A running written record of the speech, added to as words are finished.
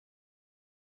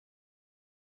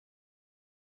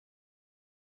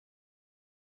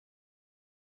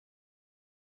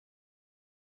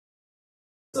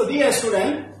So dear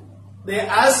student, they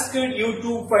asked you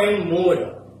to find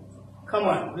mode. Come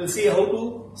on, we'll see how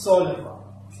to solve the problem.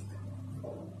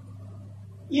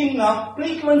 In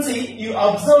frequency, you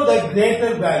observe the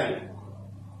greater value.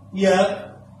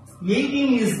 Here,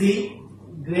 18 is the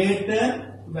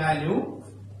greater value.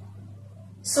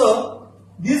 So,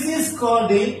 this is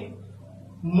called the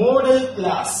modal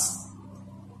class.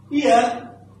 Here,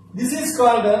 this is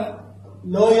called the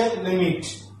lower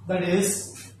limit. That is,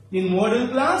 in modal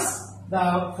class,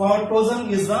 the 4000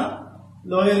 is the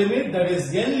lower limit. That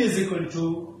is, L is equal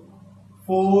to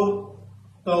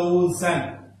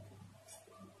 4000.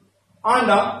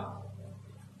 And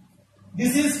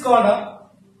this is called a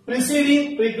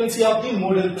preceding frequency of the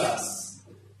modal class.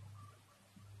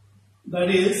 That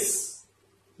is,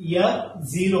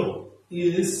 F0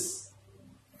 is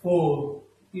 4.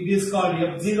 It is called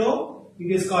F0.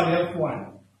 It is called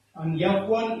F1. And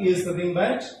F1 is nothing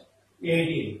but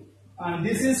 18. And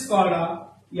this is called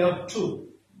F2.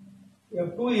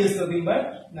 F2 is nothing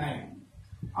but 9.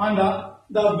 And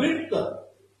the width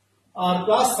or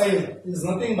class size is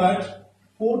nothing but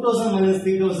 4000 minus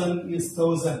 3000 is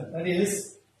 1000. That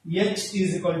is, H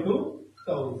is equal to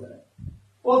 1000.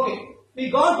 Okay, we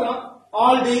got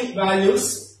all the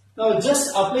values. Now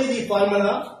just apply the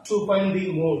formula to find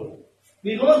the mode.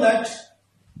 We know that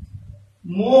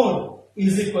mode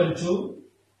is equal to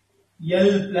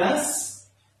L plus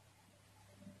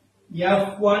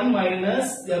F1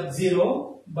 minus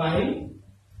F0 by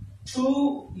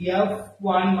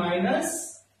 2F1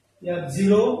 minus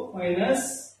F0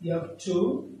 minus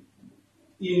F2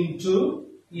 into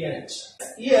H.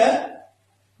 Here,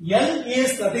 L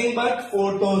is nothing but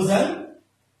 4000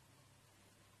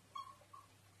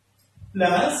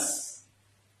 plus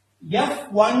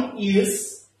F1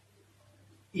 is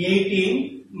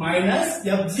 18 minus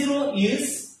F0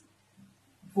 is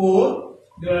 4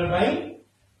 divided by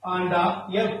and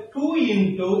F2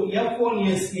 into F1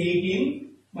 is 18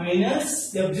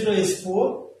 minus F0 is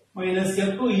 4 minus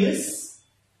F2 is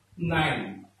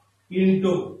 9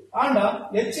 into and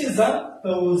H is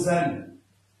 1000.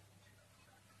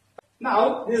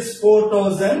 Now this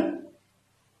 4000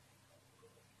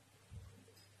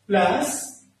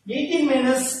 plus 18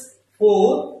 minus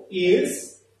 4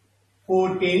 is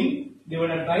 14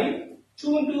 divided by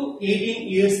 2 into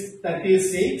 18 is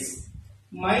 36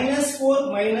 minus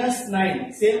 4 minus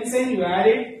 9 same sign you add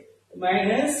it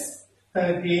minus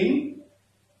 13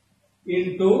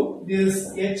 into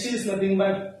this H is nothing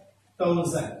but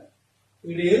 1000.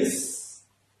 It is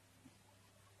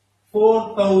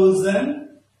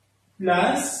 4000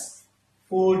 plus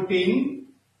 14.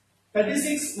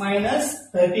 36 minus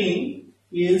 13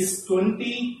 is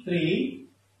 23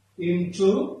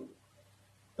 into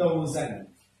 1000.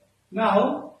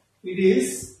 Now it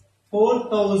is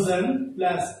 4000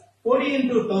 plus 40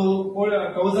 into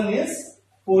 1000 is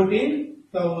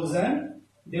 14,000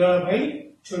 divided by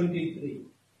 23.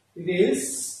 It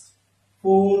is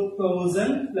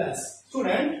 4000 plus.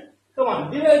 Student, come on,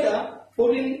 divide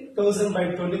 14,000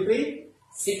 by 23.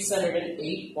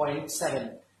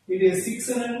 608.7. It is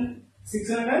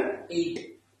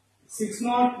 608.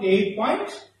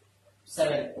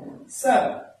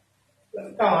 608.7.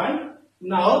 Come on.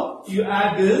 Now you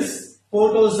add this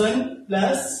 4000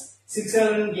 plus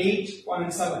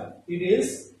 608.7. It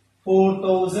is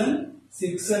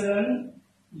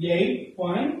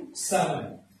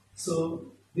 4608.7.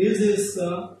 So this is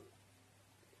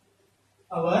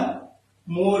our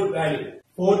mode value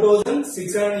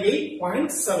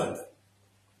 4608.7.